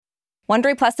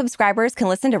Wondery Plus subscribers can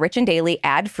listen to Rich and Daily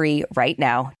ad-free right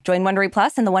now. Join Wondery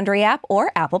Plus in the Wondery app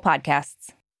or Apple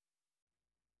Podcasts.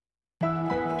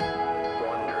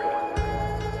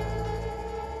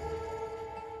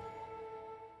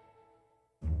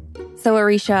 So,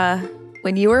 Arisha,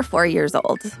 when you were 4 years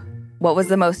old, what was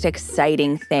the most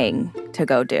exciting thing to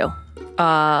go do?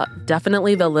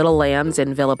 Definitely the Little Lambs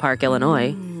in Villa Park,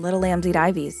 Illinois. Little Lambs eat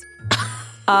Ivies.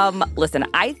 Listen,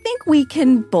 I think we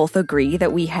can both agree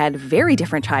that we had very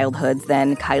different childhoods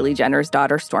than Kylie Jenner's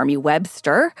daughter, Stormy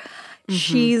Webster.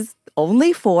 She's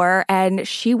only 4, and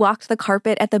she walked the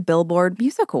carpet at the Billboard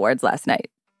Music Awards last night.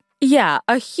 Yeah,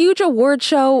 a huge award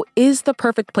show is the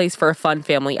perfect place for a fun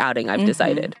family outing, I've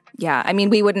decided. Yeah, I mean,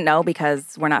 we wouldn't know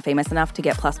because we're not famous enough to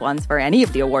get +1s for any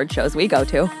of the award shows we go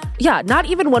to. Yeah, not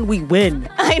even when we win.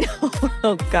 I know.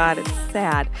 Oh, God, it's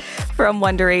sad. From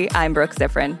Wondery, I'm Brooke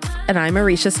Ziffrin. And I'm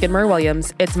Arisha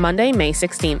Skidmore-Williams. It's Monday, May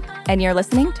 16th. And you're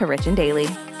listening to Rich and Daily.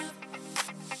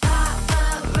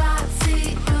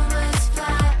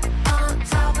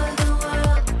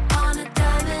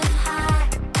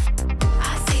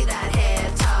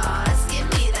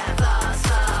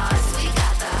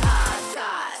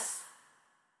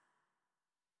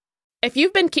 If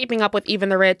you've been keeping up with Even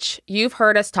the Rich, you've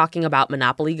heard us talking about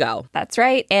Monopoly Go. That's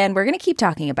right, and we're going to keep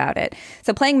talking about it.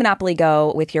 So playing Monopoly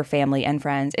Go with your family and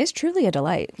friends is truly a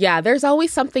delight. Yeah, there's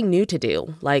always something new to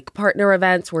do, like partner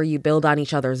events where you build on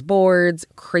each other's boards,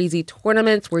 crazy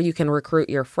tournaments where you can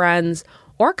recruit your friends,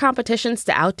 or competitions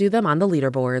to outdo them on the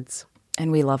leaderboards. And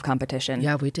we love competition.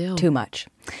 Yeah, we do. Too much.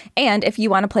 And if you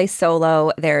want to play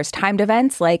solo, there's timed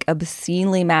events like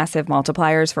obscenely massive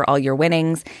multipliers for all your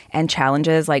winnings and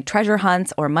challenges like treasure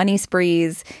hunts or money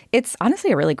sprees. It's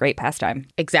honestly a really great pastime.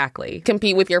 Exactly.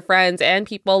 Compete with your friends and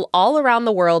people all around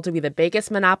the world to be the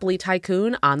biggest Monopoly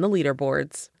tycoon on the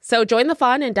leaderboards. So join the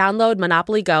fun and download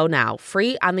Monopoly Go now,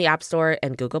 free on the App Store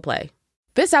and Google Play.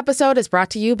 This episode is brought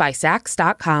to you by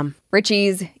Saks.com.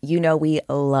 Richies, you know we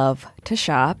love to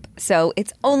shop, so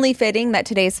it's only fitting that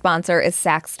today's sponsor is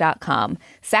Saks.com.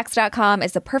 Saks.com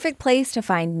is the perfect place to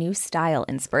find new style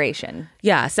inspiration.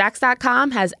 Yeah,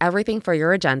 Saks.com has everything for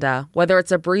your agenda, whether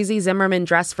it's a breezy Zimmermann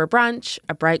dress for brunch,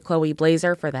 a bright Chloe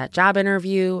blazer for that job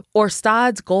interview, or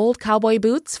Staud's gold cowboy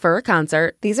boots for a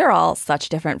concert. These are all such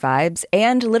different vibes,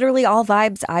 and literally all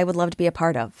vibes I would love to be a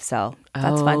part of, so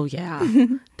that's fun. Oh, yeah,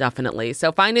 definitely.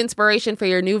 So find inspiration for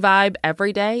your new vibe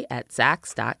every day at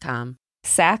Saks.com.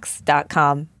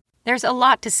 Saks.com. There's a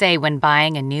lot to say when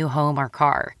buying a new home or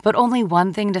car, but only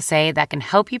one thing to say that can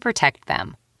help you protect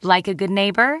them. Like a good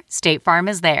neighbor, State Farm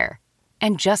is there.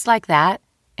 And just like that,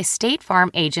 a State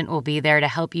Farm agent will be there to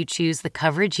help you choose the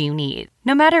coverage you need,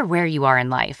 no matter where you are in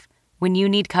life. When you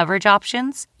need coverage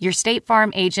options, your State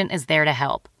Farm agent is there to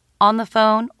help, on the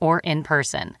phone or in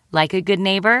person. Like a good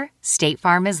neighbor, State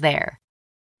Farm is there.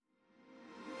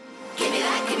 Give me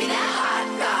that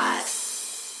hot goss.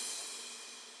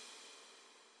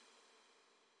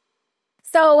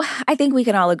 So I think we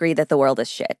can all agree that the world is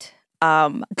shit.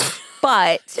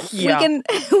 But Yeah.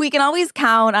 we can always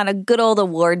count on a good old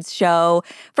awards show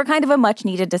for kind of a much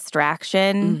needed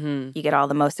distraction. You get all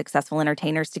the most successful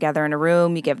entertainers together in a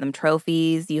room. You give them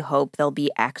trophies. You hope they'll be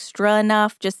extra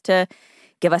enough just to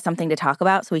give us something to talk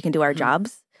about so we can do our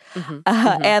jobs.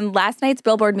 And last night's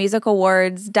Billboard Music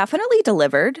Awards definitely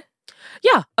delivered.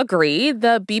 Yeah, agree.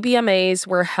 The BBMAs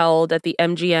were held at the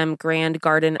MGM Grand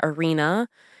Garden Arena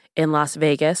in Las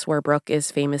Vegas, where Brooke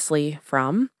is famously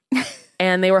from.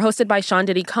 And they were hosted by Sean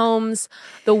Diddy Combs.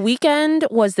 The Weeknd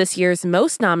was this year's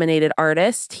most nominated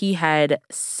artist. He had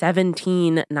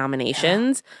 17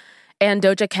 nominations. And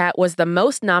Doja Cat was the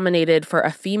most nominated for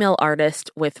a female artist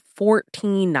with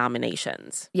 14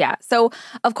 nominations. Yeah. So,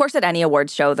 of course, at any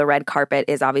awards show, the red carpet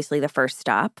is obviously the first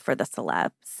stop for the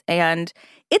celebs. And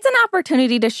it's an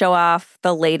opportunity to show off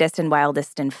the latest and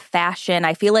wildest in fashion.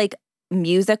 I feel like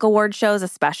music award shows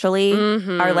especially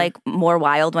are like more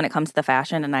wild when it comes to the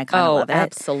fashion, and I kind of love it.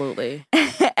 Absolutely.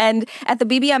 And at the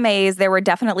BBMAs, there were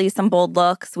definitely some bold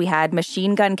looks. We had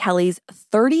Machine Gun Kelly's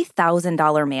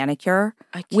 $30,000 manicure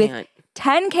I with can't.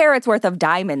 10 carats worth of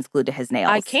diamonds glued to his nails.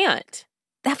 I can't.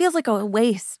 That feels like a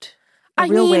waste. A I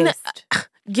real mean, waste.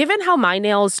 Given how my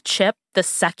nails chip the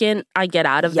second I get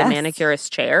out of the Yes.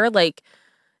 manicurist chair, like,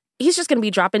 he's just going to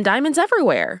be dropping diamonds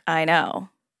everywhere. I know.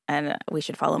 And we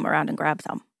should follow him around and grab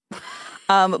some.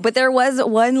 But there was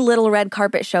one little red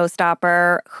carpet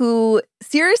showstopper who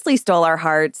seriously stole our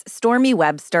hearts. Stormy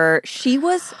Webster. She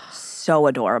was so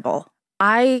adorable.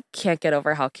 I can't get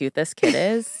over how cute this kid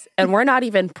is. And we're not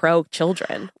even pro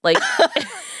children. Like,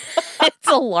 It's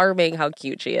alarming how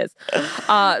cute she is.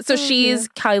 So she's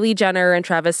Kylie Jenner and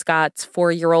Travis Scott's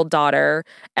 4-year-old daughter,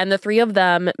 and the three of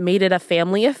them made it a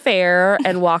family affair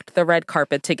and walked the red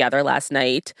carpet together last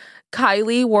night.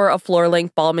 Kylie wore a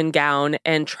floor-length Balmain gown,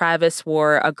 and Travis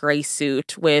wore a gray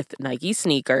suit with Nike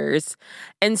sneakers.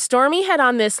 And Stormi had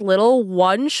on this little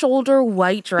one-shoulder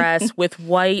white dress with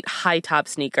white high-top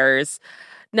sneakers.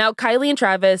 Now, Kylie and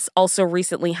Travis also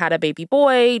recently had a baby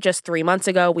boy just 3 months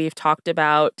ago. We've talked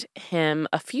about him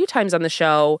a few times on the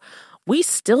show. We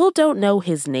still don't know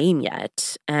his name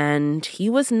yet, and he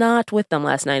was not with them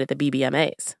last night at the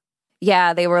BBMAs.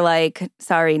 Yeah, they were like,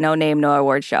 sorry, no name, no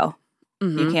award show.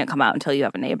 You can't come out until you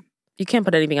have a name. You can't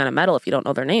put anything on a medal if you don't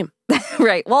know their name.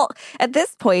 Right. Well, at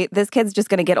this point, this kid's just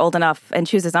going to get old enough and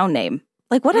choose his own name.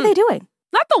 Like, what are they doing?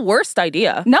 Not the worst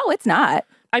idea. No, it's not.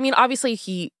 I mean, obviously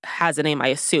he has a name, I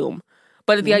assume.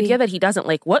 But the idea that he doesn't,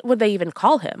 like, what would they even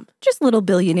call him? Just little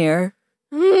billionaire.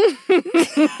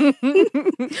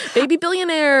 Baby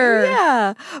billionaire.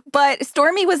 Yeah. But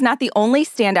Stormi was not the only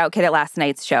standout kid at last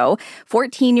night's show.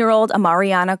 14-year-old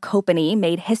Amariana Copani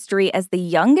made history as the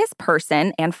youngest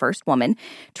person and first woman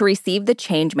to receive the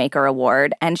Changemaker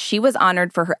Award, and she was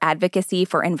honored for her advocacy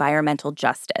for environmental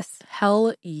justice.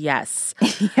 Hell yes.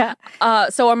 Yeah.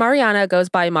 So Amariana goes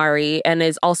by Mari and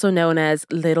is also known as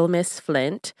Little Miss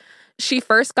Flint. She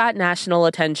first got national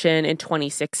attention in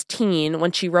 2016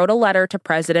 when she wrote a letter to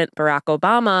President Barack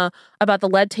Obama about the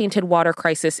lead-tainted water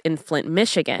crisis in Flint,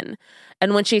 Michigan.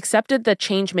 And when she accepted the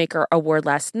Changemaker Award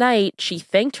last night, she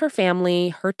thanked her family,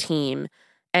 her team,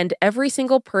 and every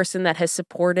single person that has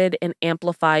supported and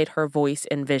amplified her voice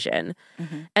and vision.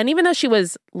 And even though she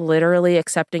was literally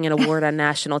accepting an award on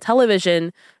national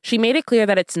television, she made it clear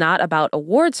that it's not about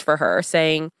awards for her,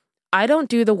 saying, I don't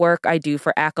do the work I do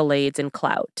for accolades and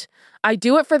clout. I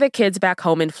do it for the kids back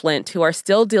home in Flint who are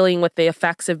still dealing with the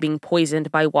effects of being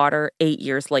poisoned by water 8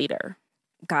 years later.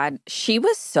 God, she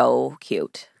was so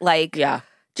cute. Like, Yeah.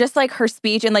 just like her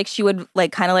speech, and like she would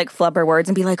like kind of like flub her words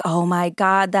and be like, oh my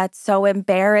God, that's so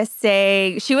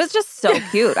embarrassing. She was just so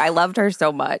cute. I loved her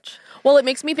so much. Well, it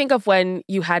makes me think of when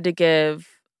you had to give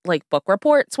like book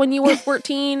reports when you were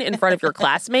 14 in front of your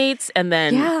classmates and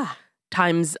then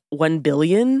times 1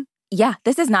 billion. Yeah,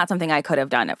 this is not something I could have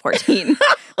done at 14,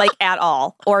 like at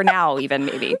all, or now even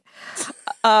maybe.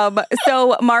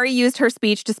 So Mari used her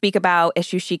speech to speak about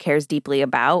issues she cares deeply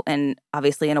about. And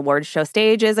obviously an awards show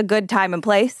stage is a good time and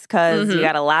place because you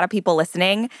got a lot of people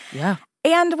listening. Yeah.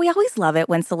 And we always love it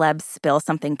when celebs spill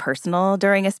something personal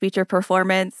during a speech or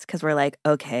performance because we're like,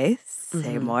 okay,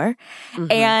 say more.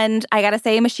 And I got to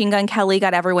say, Machine Gun Kelly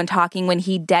got everyone talking when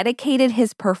he dedicated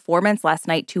his performance last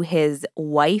night to his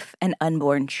wife and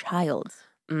unborn child.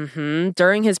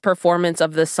 During his performance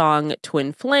of the song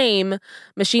Twin Flame,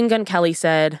 Machine Gun Kelly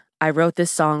said, I wrote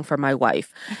this song for my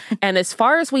wife. And as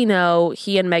far as we know,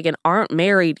 he and Megan aren't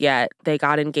married yet. They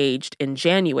got engaged in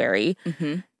January.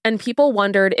 And people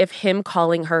wondered if him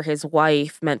calling her his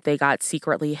wife meant they got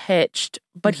secretly hitched.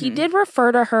 But he did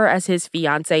refer to her as his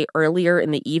fiancée earlier in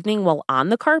the evening while on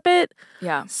the carpet.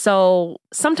 Yeah. So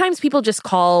sometimes people just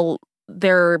call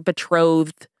their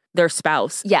betrothed their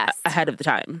spouse ahead of the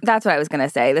time. That's what I was going to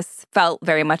say. This felt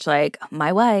very much like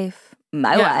my wife,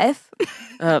 my wife.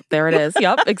 There it is.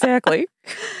 Yep, exactly.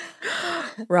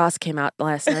 Ross came out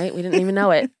last night. We didn't even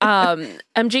know it.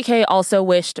 MGK also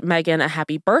wished Megan a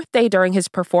happy birthday during his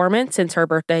performance since her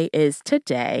birthday is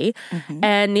today.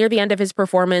 And near the end of his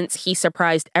performance, he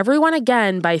surprised everyone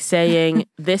again by saying,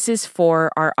 this is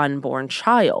for our unborn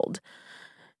child.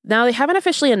 Now, they haven't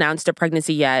officially announced a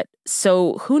pregnancy yet,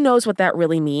 so who knows what that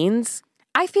really means?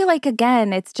 I feel like,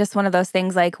 again, it's just one of those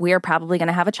things like we are probably going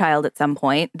to have a child at some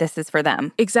point. This is for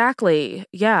them. Exactly.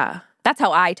 Yeah. That's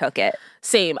how I took it.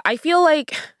 Same. I feel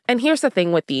like, and here's the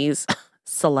thing with these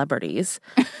celebrities,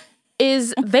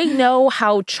 is they know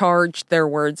how charged their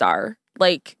words are.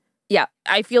 Like, yeah,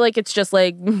 I feel like it's just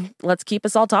like, let's keep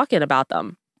us all talking about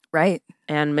them. Right.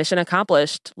 And mission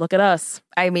accomplished. Look at us.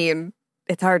 I mean,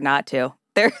 it's hard not to.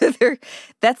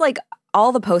 That's like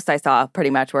all the posts I saw pretty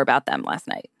much were about them last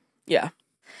night. Yeah.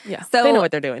 Yeah. So they know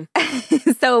what they're doing.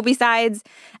 So besides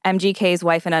MGK's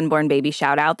wife and unborn baby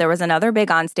shout out, there was another big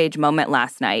onstage moment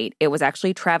last night. It was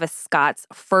actually Travis Scott's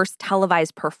first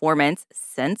televised performance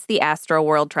since the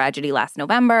Astroworld tragedy last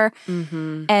November.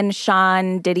 And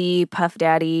Sean Diddy, Puff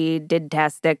Daddy,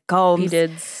 Didtastic Combs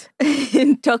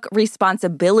took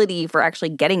responsibility for actually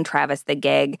getting Travis the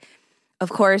gig. Of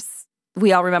course,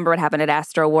 we all remember what happened at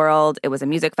Astroworld. It was a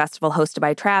music festival hosted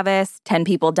by Travis. 10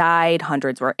 people died,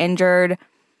 hundreds were injured.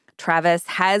 Travis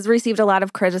has received a lot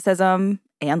of criticism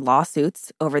and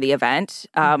lawsuits over the event.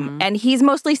 And he's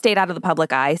mostly stayed out of the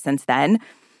public eye since then.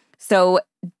 So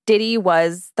Diddy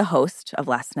was the host of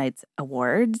last night's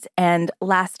awards. And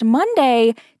last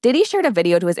Monday, Diddy shared a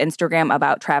video to his Instagram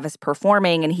about Travis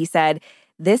performing. And he said,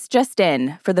 "This just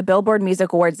in, for the Billboard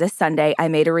Music Awards this Sunday, I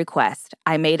made a request.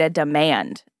 I made a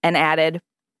demand," and added,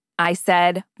 "I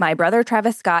said, my brother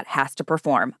Travis Scott has to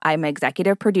perform. I'm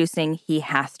executive producing. He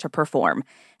has to perform."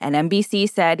 And NBC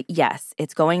said, "Yes,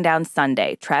 it's going down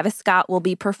Sunday. Travis Scott will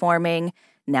be performing.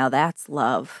 Now that's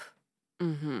love."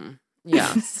 Mm-hmm.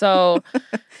 Yeah. So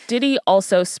Diddy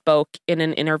also spoke in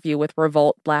an interview with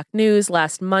Revolt Black News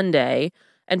last Monday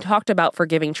and talked about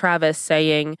forgiving Travis,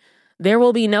 saying, "There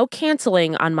will be no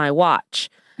canceling on my watch."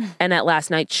 And at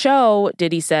last night's show,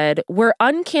 Diddy said, "We're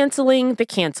uncanceling the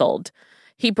canceled."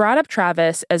 He brought up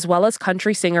Travis as well as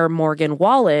country singer Morgan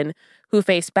Wallen, who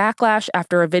faced backlash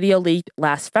after a video leaked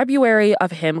last February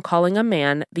of him calling a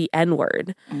man the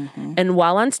N-word. Mm-hmm. And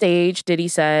while on stage, Diddy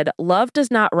said, "Love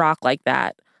does not rock like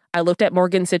that. I looked at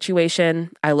Morgan's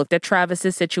situation, I looked at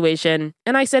Travis's situation,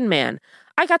 and I said, man,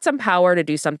 I got some power to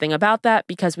do something about that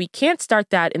because we can't start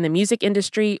that in the music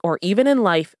industry or even in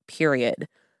life, period.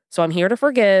 So I'm here to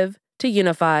forgive, to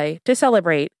unify, to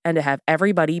celebrate, and to have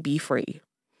everybody be free."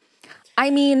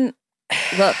 I mean,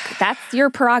 look, that's your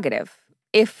prerogative.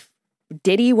 If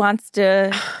Diddy wants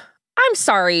to... I'm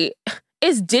sorry.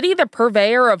 Is Diddy the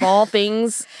purveyor of all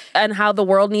things and how the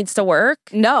world needs to work?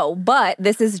 No, but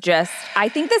this is just... I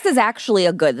think this is actually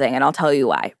a good thing, and I'll tell you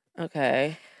why.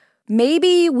 Okay.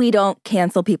 Maybe we don't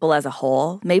cancel people as a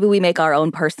whole. Maybe we make our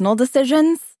own personal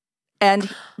decisions.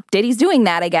 And Diddy's doing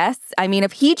that, I guess. I mean,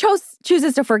 if he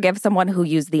chooses to forgive someone who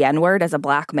used the N-word as a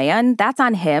black man, that's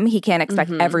on him. He can't expect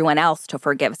everyone else to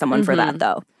forgive someone for that,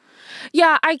 though.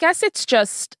 Yeah, I guess it's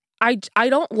just I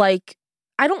don't like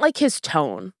his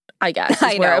tone, I guess.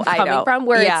 Is where I'm coming from,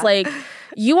 where it's like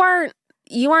you aren't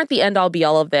the end all be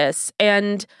all of this.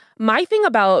 And my thing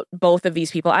about both of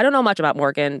these people, I don't know much about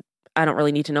Morgan. I don't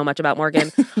really need to know much about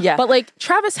Morgan. Yeah. But like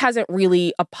Travis hasn't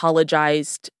really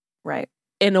apologized Right.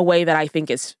 in a way that I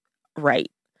think is right.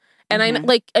 And I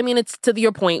mean, it's to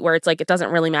your point where it's like, it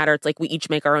doesn't really matter. It's like we each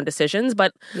make our own decisions,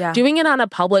 but doing it on a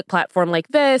public platform like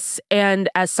this, and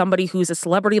as somebody who's a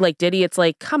celebrity like Diddy, it's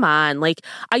like, come on. Like,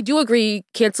 I do agree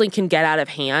canceling can get out of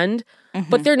hand,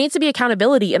 but there needs to be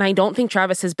accountability. And I don't think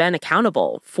Travis has been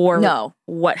accountable for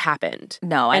what happened.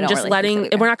 No, I and don't just really think so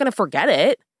and we're not going to forget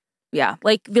it. Yeah.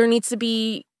 Like there needs to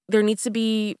be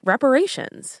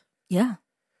reparations. Yeah.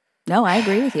 No, I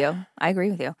agree with you.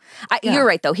 You're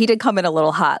right, though. He did come in a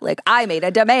little hot. Like, I made a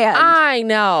demand. I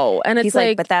know. And it's He's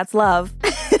like, but that's love.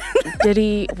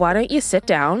 Diddy, why don't you sit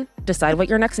down, decide what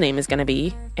your next name is going to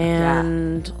be,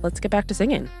 and let's get back to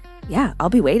singing. Yeah, I'll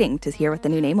be waiting to hear what the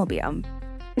new name will be. I'm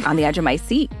on the edge of my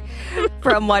seat.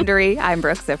 From Wondery, I'm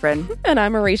Brooke Siffrin. And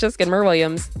I'm Marisha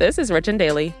Skidmore-Williams. This is Rich and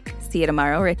Daily. See you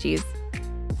tomorrow, Richies.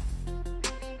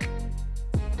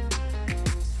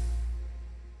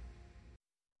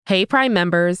 Hey, Prime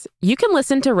members, you can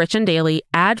listen to Rich and Daily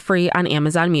ad-free on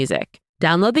Amazon Music.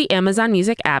 Download the Amazon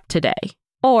Music app today.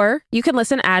 Or you can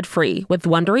listen ad-free with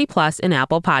Wondery Plus in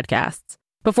Apple Podcasts.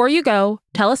 Before you go,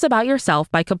 tell us about yourself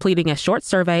by completing a short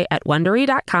survey at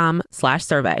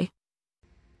Wondery.com/survey.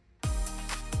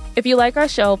 If you like our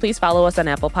show, please follow us on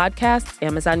Apple Podcasts,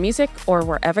 Amazon Music, or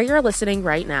wherever you're listening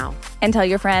right now. And tell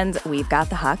your friends we've got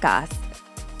the hot goss.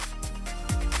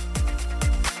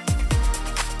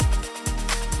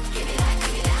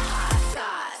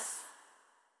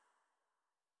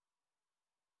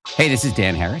 Hey, this is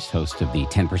Dan Harris, host of the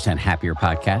 10% Happier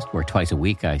podcast, where twice a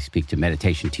week I speak to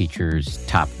meditation teachers,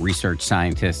 top research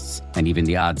scientists, and even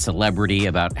the odd celebrity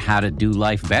about how to do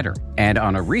life better. And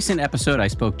on a recent episode, I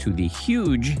spoke to the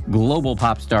huge global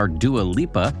pop star Dua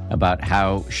Lipa about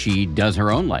how she does her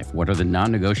own life. What are the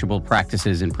non-negotiable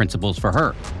practices and principles for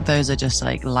her? Those are just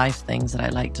like life things that I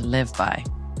like to live by.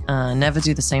 Never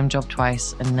do the same job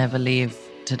twice and never leave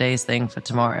today's thing for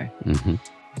tomorrow. Mm-hmm.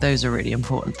 Those are really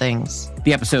important things.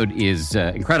 The episode is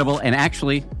incredible and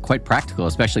actually quite practical,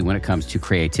 especially when it comes to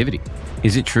creativity.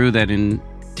 Is it true that in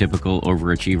typical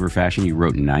overachiever fashion, you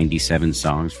wrote 97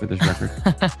 songs for this record?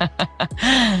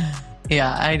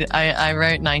 Yeah, I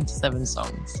wrote 97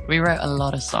 songs. We wrote a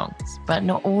lot of songs, but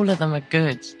not all of them are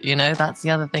good. You know, that's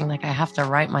the other thing. Like, I have to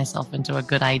write myself into a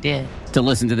good idea. To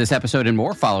listen to this episode and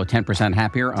more, follow 10%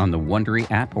 Happier on the Wondery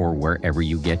app or wherever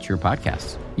you get your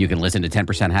podcasts. You can listen to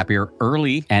 10% Happier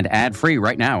early and ad-free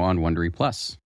right now on Wondery Plus.